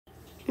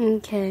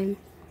Okay,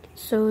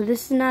 so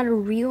this is not a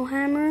real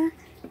hammer,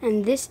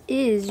 and this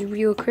is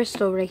real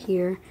crystal right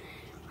here.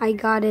 I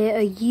got it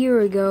a year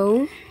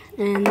ago,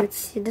 and let's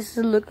see, this is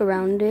a look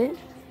around it.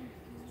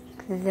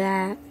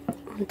 That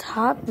on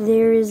top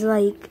there is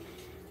like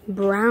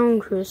brown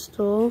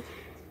crystal.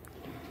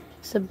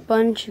 It's a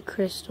bunch of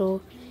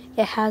crystal.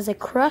 It has a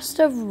crust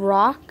of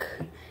rock,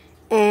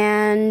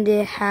 and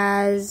it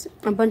has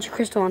a bunch of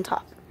crystal on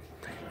top.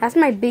 That's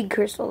my big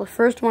crystal, the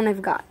first one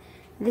I've got.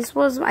 This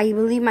was, I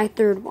believe, my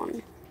third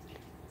one.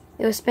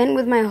 It was spent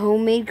with my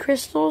homemade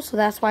crystal, so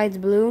that's why it's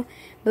blue.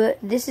 But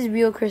this is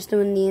real crystal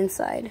in the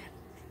inside.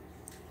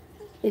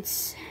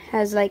 It's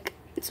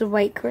a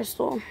white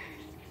crystal.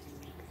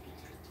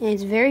 And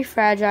it's very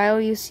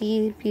fragile. You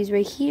see, because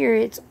right here,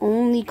 it's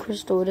only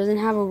crystal. It doesn't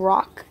have a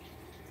rock.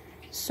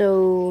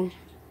 So,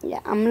 yeah,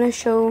 I'm going to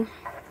show.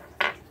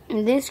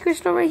 This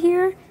crystal right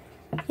here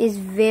is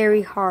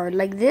very hard.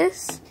 Like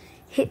this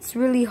hits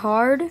really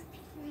hard.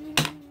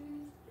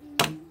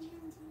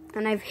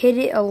 And I've hit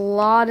it a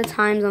lot of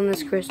times on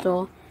this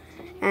crystal.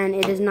 And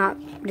it not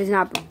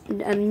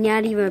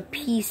even a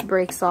piece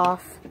breaks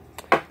off.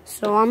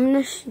 So I'm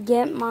going to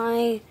get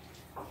my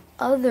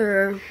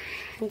other,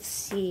 let's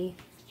see.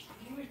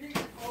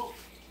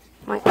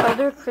 My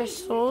other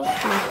crystals,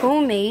 my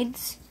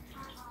homemades.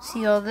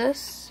 See all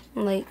this?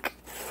 Like,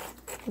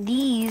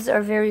 these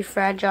are very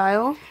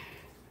fragile.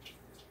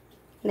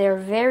 They're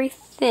very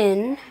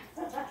thin.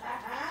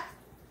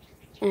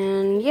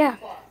 And yeah.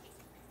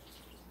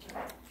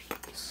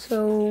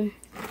 So,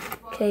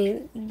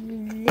 okay,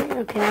 I'm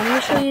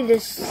gonna show you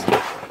this.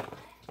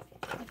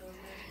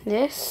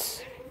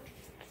 This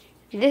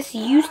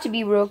used to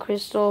be real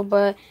crystal,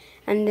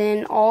 and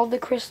then all the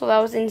crystal that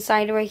was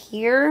inside right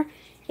here,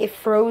 it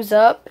froze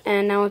up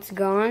and now it's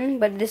gone.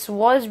 But this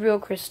was real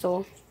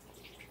crystal.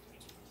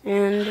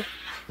 And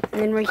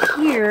then right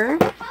here,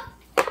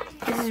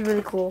 this is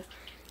really cool.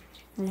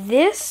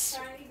 This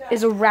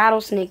is a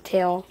rattlesnake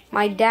tail.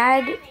 My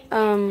dad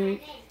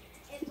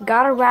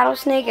got a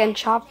rattlesnake and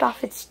chopped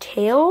off its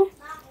tail,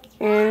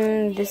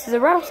 and this is a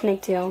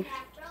rattlesnake tail.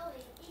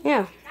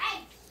 Yeah.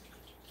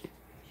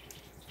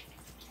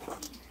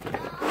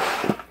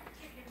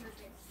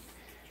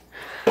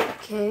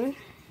 Okay.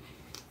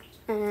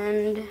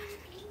 And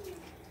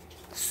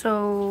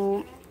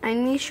so I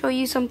need to show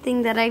you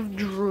something that I've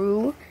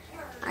drew.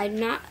 I'm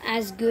not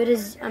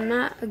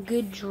a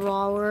good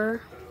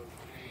drawer,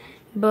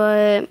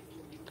 but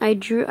I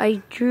drew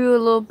a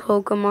little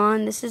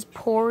Pokemon. This is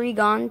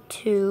Porygon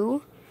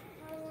 2,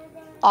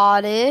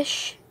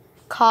 Oddish,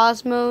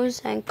 Cosmos,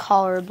 and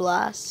Color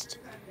Blast.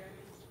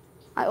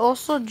 I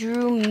also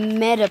drew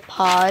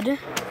Metapod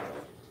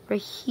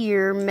right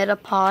here,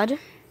 Metapod.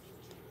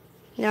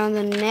 Now on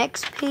the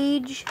next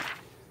page,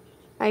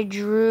 I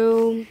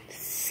drew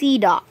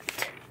Seedot.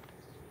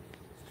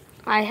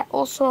 I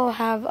also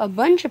have a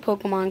bunch of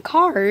Pokemon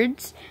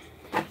cards,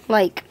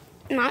 like,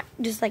 not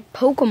just like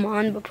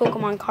Pokemon, but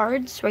Pokemon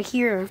cards right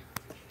here.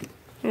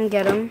 And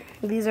get them.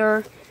 These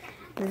are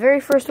the very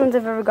first ones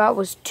I've ever got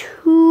was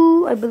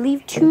I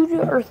believe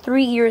 2 or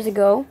 3 years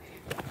ago.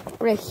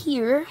 Right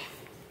here.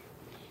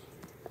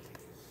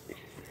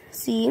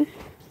 See,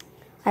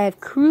 I have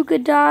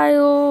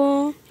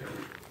Krookodile.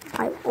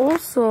 I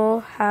also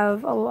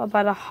have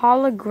about a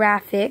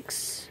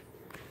holographics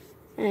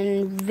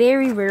and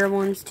very rare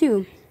ones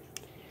too.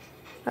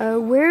 I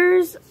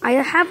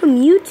have a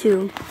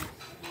Mewtwo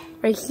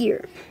right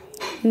here.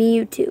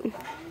 Mewtwo.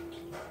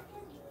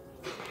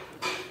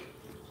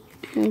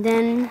 And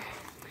then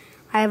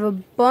I have a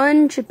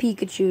bunch of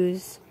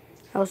Pikachus.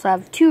 I also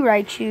have 2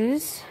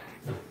 Raichus.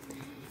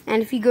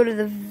 And if you go to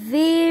the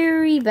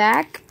very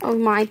back of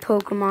my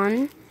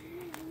Pokemon,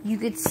 you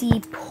could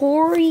see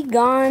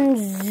Porygon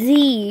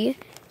Z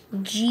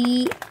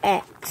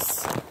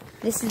GX.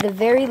 This is the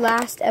very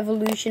last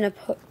evolution of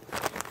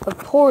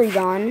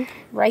Porygon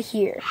right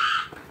here.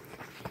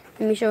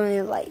 Let me show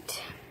you the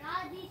light.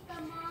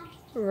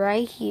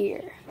 Right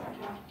here.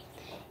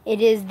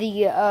 It is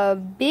the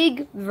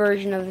big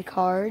version of the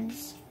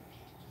cards.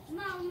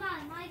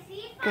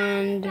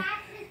 And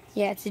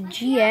yeah, it's a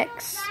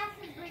GX.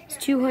 It's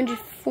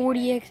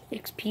 240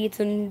 XP. It's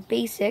on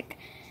basic.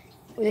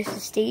 This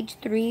is stage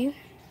 3.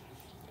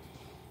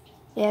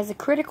 It has a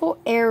critical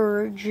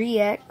error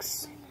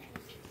GX.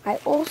 I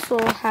also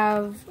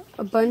have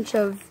a bunch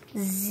of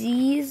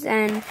Z's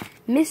and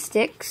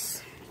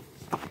Mystics.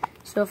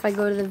 So if I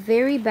go to the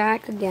very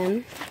back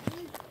again,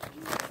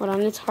 hold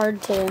on, it's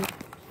hard to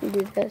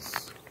do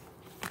this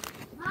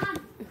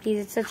because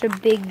it's such a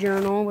big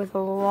journal with a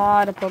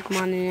lot of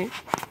Pokemon in it.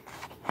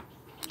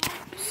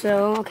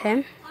 So,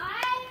 okay,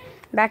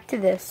 back to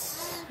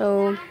this.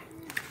 So,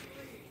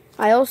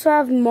 I also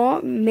have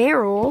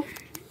Meryl.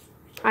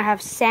 I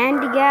have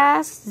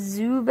Sandygast,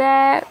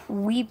 Zubat,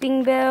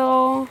 Weeping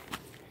Bell,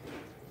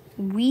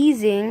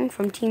 Weezing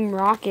from Team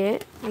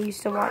Rocket. I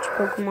used to watch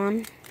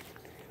Pokemon.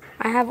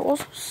 I have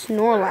also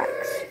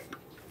Snorlax.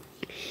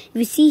 If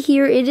you see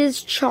here, it is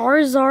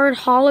Charizard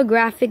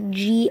Holographic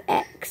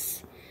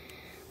GX.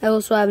 I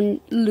also have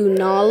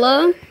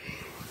Lunala,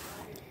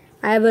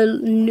 I have a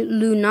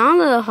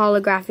Lunala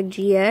holographic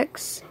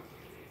GX.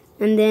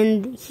 And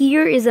then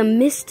here is a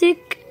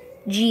Mystic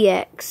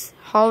GX.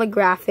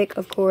 Holographic,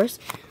 of course.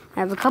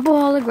 I have a couple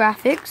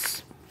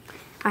holographics.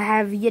 I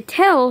have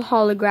Yatel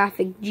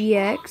holographic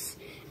GX.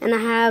 And I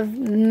have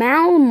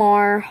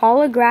Malmar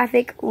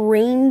holographic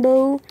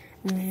Rainbow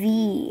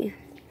V.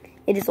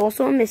 It is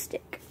also a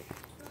Mystic.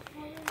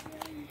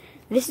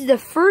 This is the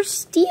first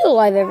Steel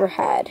I've ever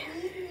had.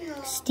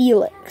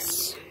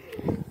 Steelix.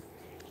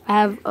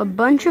 I have a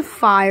bunch of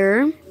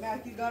Fire.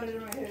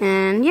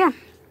 And yeah.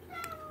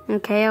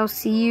 Okay, I'll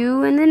see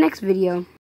you in the next video.